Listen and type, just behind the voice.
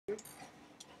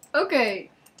Okay.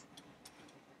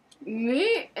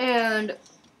 Me and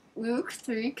Luke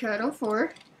 3, Cattle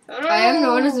 4. Hello. I am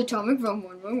known as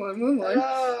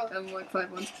Atomicbomb11111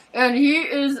 FAILS. And he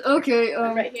is okay.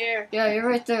 I'm right here. Yeah, you're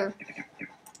right there.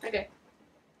 Okay.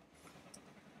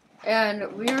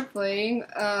 And we are playing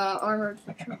Armored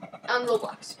Patrol. On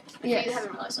Roblox. Yes. You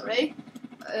haven't realized already.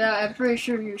 Yeah, I'm pretty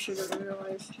sure you should have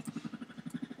realized.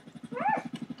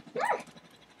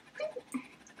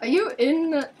 Are you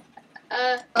in the?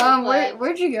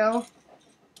 Where'd you go?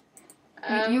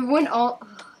 You went all.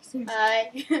 Oh,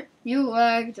 I you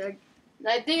lagged. I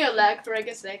think I lagged for like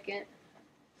a second.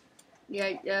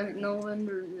 Yeah. No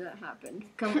wonder that happened.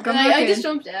 Come And back I in. just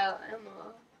jumped out. I don't know.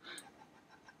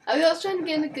 I was trying to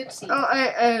get in a good seat. Oh,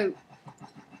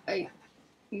 I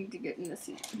need to get in the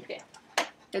seat. Okay.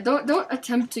 Yeah, don't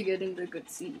attempt to get in the good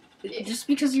seat. Just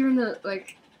because you're in the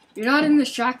you're not in the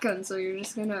shotgun, so you're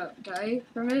just gonna die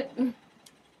from it.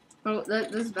 Oh,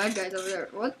 there's bad guys over there.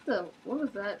 What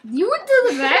was that? You went to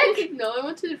the back? No, I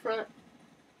went to the front.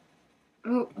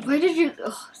 Oh, why did you?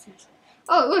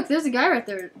 Oh, look, there's a guy right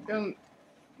there.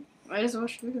 I just want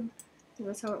to shoot him.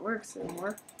 That's how it works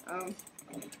anymore.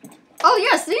 Oh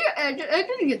yeah, see, I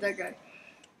didn't get that guy.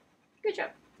 Good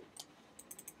job.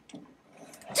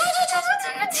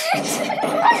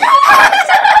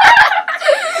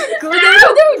 Go down.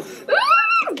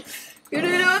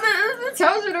 That's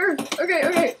how's it hurt.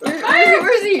 Okay.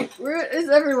 Where is he? Where is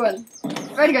everyone?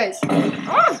 Right, guys.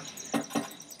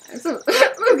 So,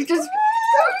 look, just.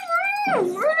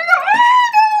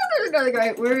 There's another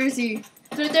guy. Where is he?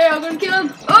 He's right there. I'm gonna kill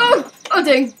him. Oh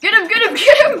dang! Get him!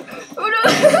 Oh no!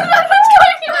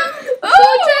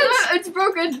 It's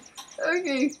broken.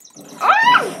 Okay.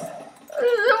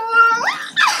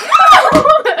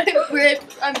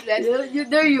 I'm dead.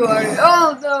 There you are.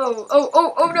 Oh no!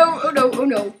 Oh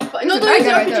no! But no, there's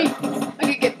an RPG.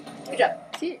 Okay, good job.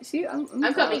 See, I'm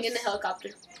coming in the helicopter.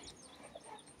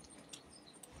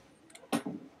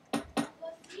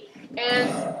 And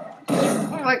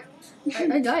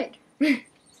I died.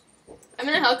 I'm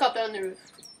in a helicopter on the roof.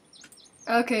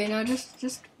 Okay, now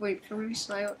just wait for me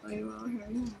slightly while here.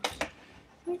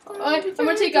 I'm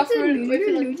gonna take off for wait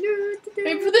for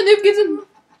the noob gets in.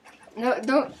 No,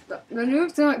 don't. The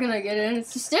noob's not gonna get in.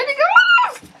 It's just standing.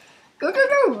 Go!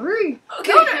 Hurry!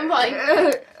 Okay, I'm flying.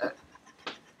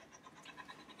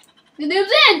 The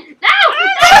noob's in. No!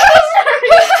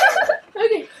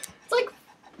 Okay. It's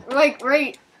like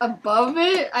right above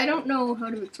it. I don't know how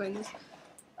to explain this.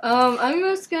 I'm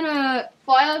just gonna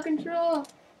fly out of control.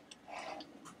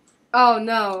 Oh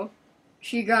no,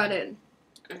 she got in.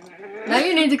 Now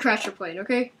you need to crash your plane,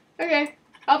 okay? Okay,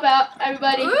 help out,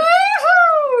 everybody.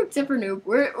 Woohoo! Except for noob.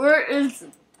 Where is?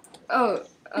 Oh,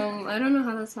 I don't know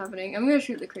how that's happening. I'm gonna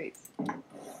shoot the crates.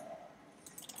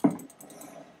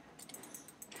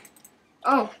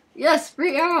 Oh, yes,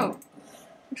 free ammo.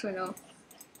 Actually, no.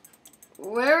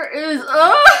 Where is?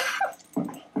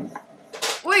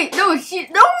 Wait, no, she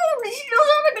knows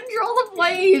how to control the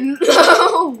plane.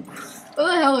 No, or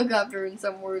the helicopter in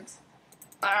some words.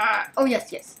 Oh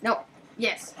yes, no,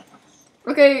 yes.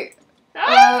 Okay.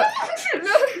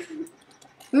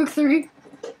 Luke 3.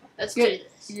 Let's do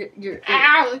this. You're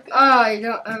Ow! I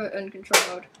don't have it in control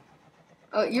mode.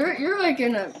 Oh, you're like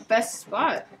in a best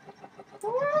spot.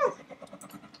 Oh.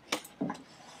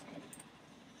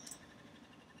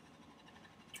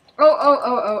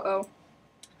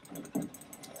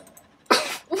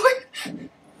 What?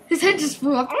 His head just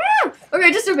flew up.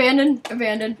 Okay, just abandon. What's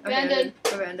going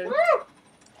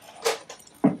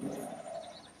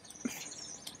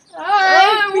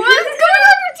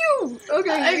on with you?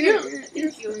 Okay,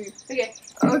 Okay.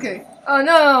 Okay. Oh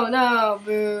no,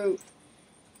 boo.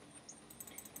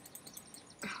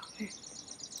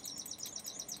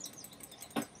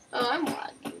 Oh, I'm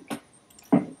lagging.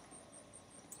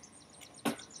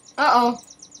 Uh oh.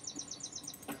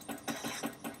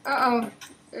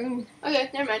 Okay,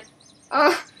 never mind.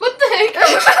 What the heck?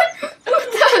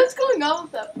 What's going on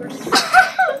with that person?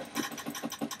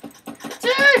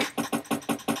 Dude!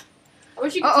 I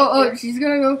wish you could Oh, she's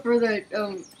gonna go for the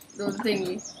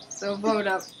thingy. So vote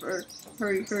up for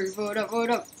hurry, vote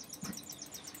up.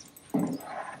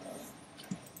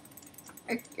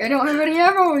 I don't have any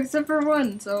ammo except for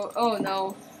one, so oh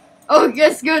no. Oh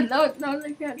yes, good. No,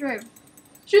 they can't drive.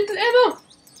 Shoot the ammo!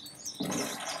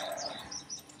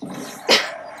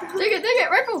 Take it,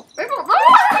 rifle! No!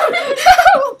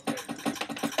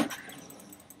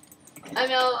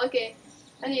 I'm out, okay.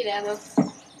 I need ammo.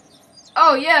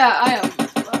 Oh yeah, I am.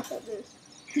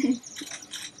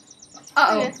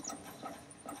 Uh-oh. Okay.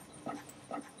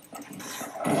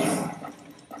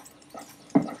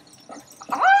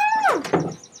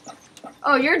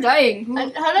 Oh, you're dying. How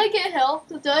did I get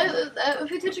health? If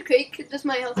I touch a crate, does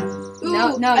my health? Ooh,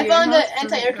 No, I found the your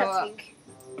anti-aircraft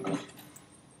thing.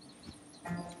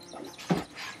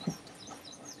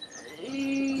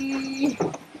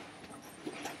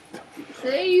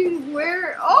 Say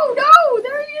where? Oh no,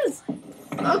 there he is.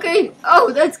 Okay.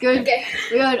 Oh, that's good. Okay.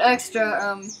 We got extra.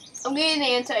 I'm getting the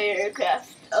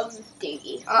anti-aircraft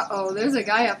thingy. Oh, there's a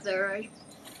guy up there. Right?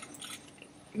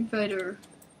 Better.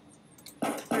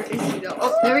 Where is he though?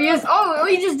 Oh, there he is. Oh,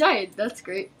 he just died. That's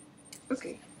great.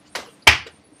 Okay.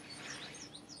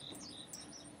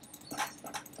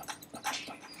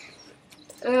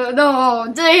 No,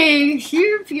 dang,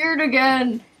 he appeared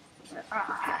again.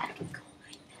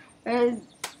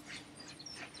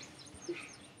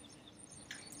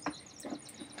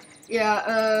 Yeah,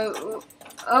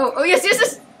 oh,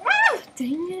 yes. Ah,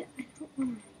 dang it.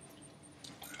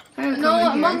 No,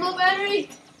 I'm on low battery.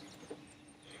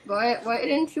 Why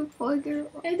didn't you plug your...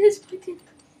 It is plugged.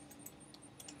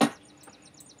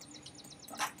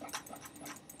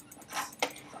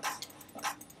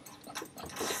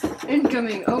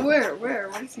 Incoming. Oh,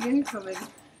 where's the incoming?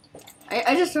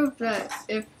 I just hope that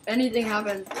if anything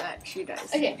happens that she dies.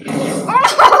 Okay.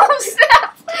 Oh,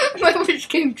 snap! My wish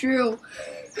came true.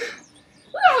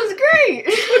 That was great!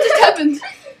 What just happened?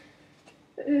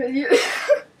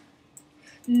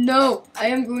 No, I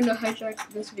am going to hijack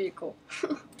this vehicle.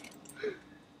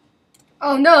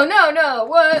 Oh, no,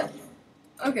 what?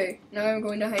 Okay, now I'm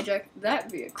going to hijack that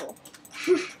vehicle.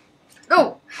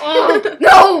 No! Oh,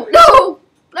 no!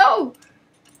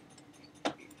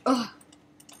 Oh.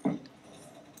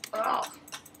 Oh.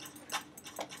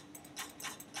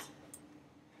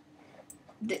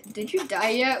 Did you die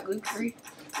yet, Luke 3?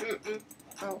 Mm-mm.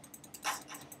 Oh.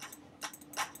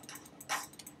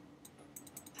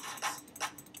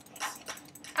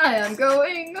 I am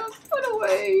going a foot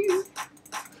away.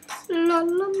 La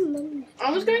la la.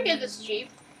 I was gonna get this Jeep.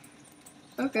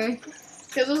 Okay.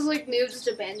 Because it was like new, just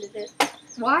abandoned it.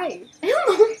 Why? I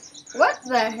don't know. What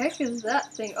the heck is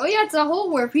that thing? Oh yeah, it's a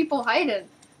hole where people hide in.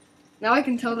 Now I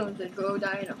can tell them to go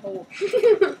die in a hole.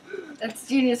 That's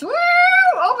genius. Woo!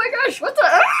 Oh my gosh, what the?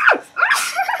 Ah!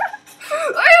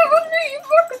 I have a new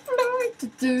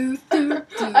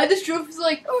butterfly. I just drove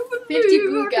like 50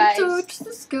 blue guys. Touch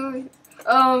the sky.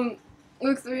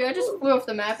 Luke 3, I just flew off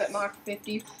the map at Mach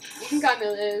 50. You can call me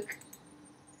Luke.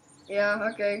 Yeah,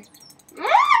 okay.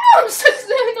 I'm so